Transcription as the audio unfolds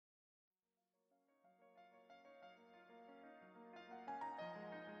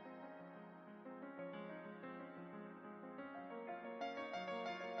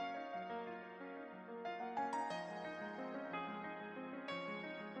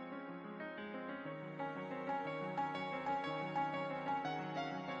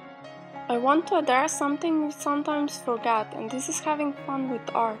I want to address something we sometimes forget, and this is having fun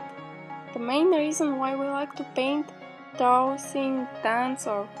with art. The main reason why we like to paint, draw, sing, dance,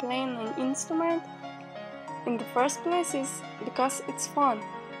 or play an instrument in the first place is because it's fun.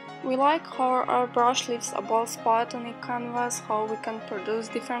 We like how our brush leaves a bold spot on a canvas, how we can produce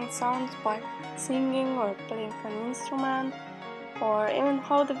different sounds by singing or playing an instrument, or even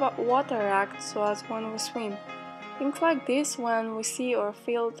how the water reacts to us when we swim. Things like this, when we see or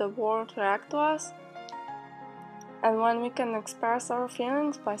feel the world react to us, and when we can express our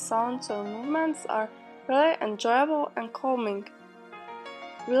feelings by sounds or movements, are really enjoyable and calming.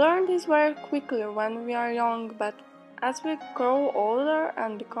 We learn this very quickly when we are young, but as we grow older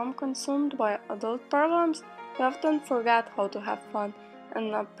and become consumed by adult problems, we often forget how to have fun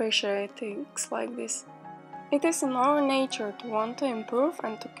and appreciate things like this. It is in our nature to want to improve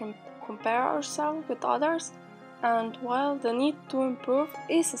and to compare ourselves with others, and while the need to improve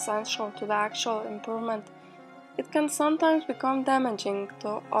is essential to the actual improvement, it can sometimes become damaging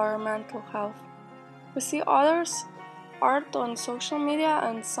to our mental health. We see others' art on social media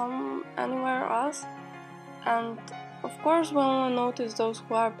and some anywhere else, and of course we only notice those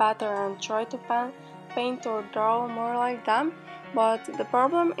who are better and try to paint or draw more like them, but the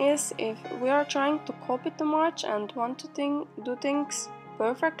problem is if we are trying to copy too much and want to do things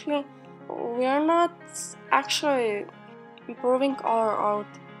perfectly, we are not actually improving our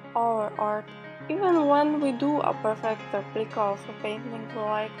art. Even when we do a perfect replica of a painting we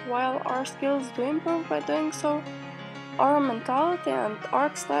like, while our skills do improve by doing so, our mentality and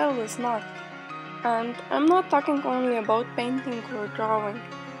art style is not. And I'm not talking only about painting or drawing.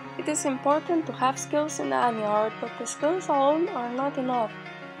 It is important to have skills in any art, but the skills alone are not enough.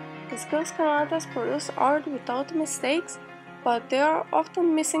 The skills can let us produce art without mistakes, but they are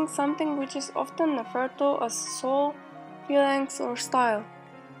often missing something which is often referred to as soul, feelings, or style.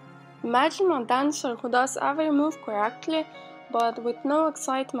 Imagine a dancer who does every move correctly, but with no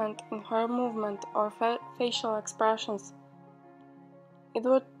excitement in her movement or facial expressions. It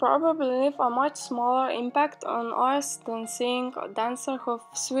would probably leave a much smaller impact on us than seeing a dancer who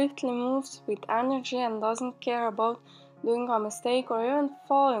swiftly moves with energy and doesn't care about doing a mistake or even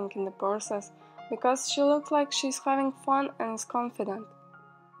falling in the process, because she looks like she's having fun and is confident.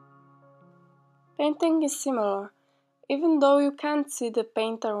 Painting is similar. Even though you can't see the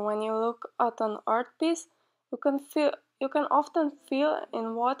painter when you look at an art piece, you can often feel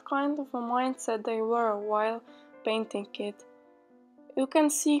in what kind of a mindset they were while painting it. You can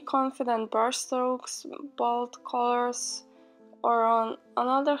see confident brushstrokes, bold colors, or on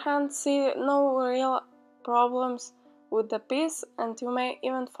another hand see no real problems with the piece, and you may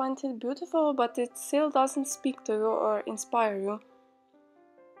even find it beautiful, but it still doesn't speak to you or inspire you.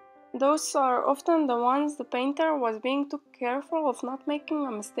 Those are often the ones the painter was being too careful of not making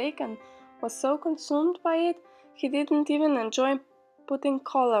a mistake and was so consumed by it, he didn't even enjoy putting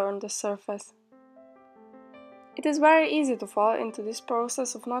color on the surface. It is very easy to fall into this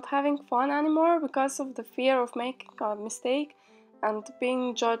process of not having fun anymore because of the fear of making a mistake and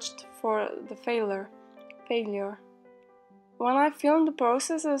being judged for the failure. When I film the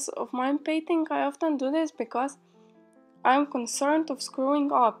processes of my painting, I often do this because I am concerned of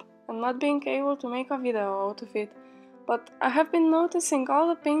screwing up and not being able to make a video out of it. But I have been noticing all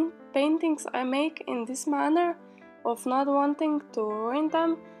the paintings I make in this manner of not wanting to ruin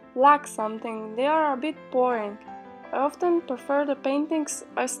them lack something. They are a bit boring. I often prefer the paintings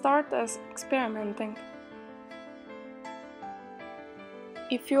I start as experimenting.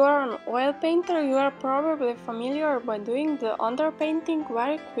 If you are an oil painter, you are probably familiar by doing the underpainting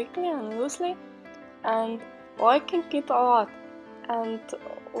very quickly and loosely and liking it a lot. And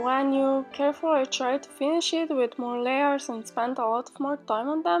when you carefully try to finish it with more layers and spend a lot more time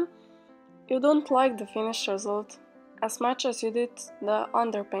on them, you don't like the finished result as much as you did the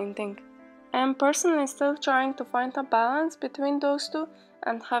underpainting. I am personally still trying to find a balance between those two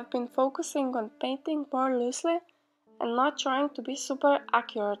and have been focusing on painting more loosely and not trying to be super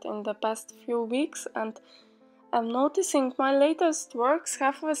accurate in the past few weeks, and I'm noticing my latest works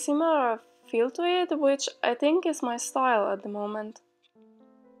have a similar feel to it, which I think is my style at the moment.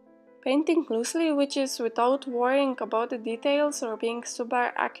 Painting loosely, which is without worrying about the details or being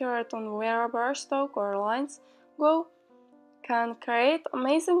super accurate on where a brushstroke or lines go, can create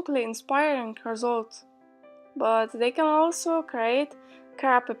amazingly inspiring results. But they can also create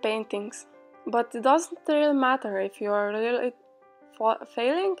crappy paintings. But it doesn't really matter if you are really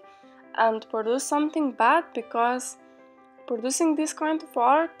failing and produce something bad, because producing this kind of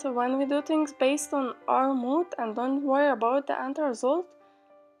art, when we do things based on our mood and don't worry about the end result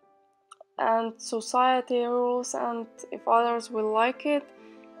and society rules and if others will like it,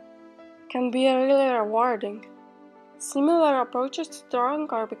 can be really rewarding. Similar approaches to drawing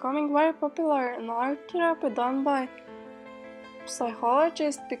are becoming very popular in art therapy done by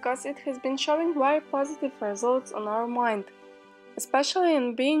psychologists because it has been showing very positive results on our mind, especially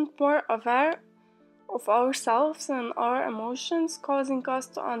in being more aware of ourselves and our emotions, causing us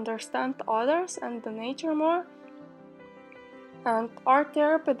to understand others and the nature more. And art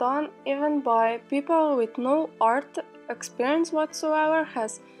therapy done even by people with no art experience whatsoever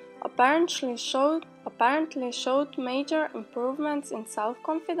has apparently showed major improvements in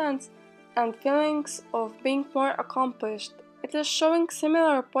self-confidence and feelings of being more accomplished. It is showing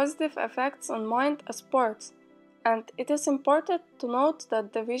similar positive effects on mind as sports, and it is important to note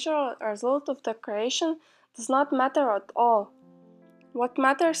that the visual result of the creation does not matter at all. What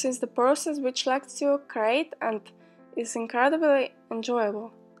matters is the process which lets you create and is incredibly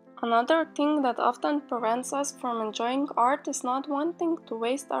enjoyable. Another thing that often prevents us from enjoying art is not wanting to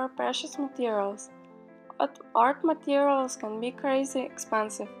waste our precious materials. Art materials can be crazy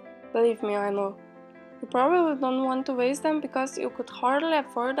expensive, believe me, I know. You probably don't want to waste them because you could hardly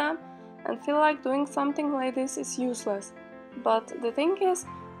afford them and feel like doing something like this is useless. But the thing is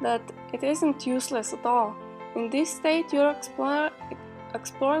that it isn't useless at all. In this state, you're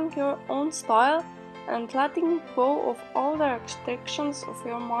exploring your own style and letting go of all the restrictions of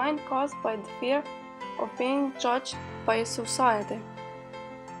your mind caused by the fear of being judged by society.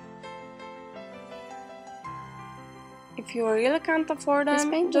 If you really can't afford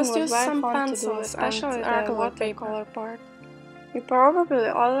them, just use some pencils, especially the watercolor part. You probably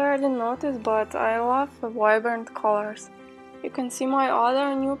already noticed, but I love vibrant colors. You can see my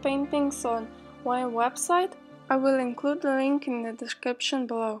other new paintings on my website. I will include the link in the description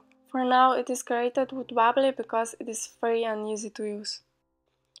below. For now, it is created with Wobbly because it is free and easy to use.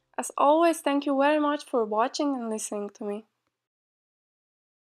 As always, thank you very much for watching and listening to me.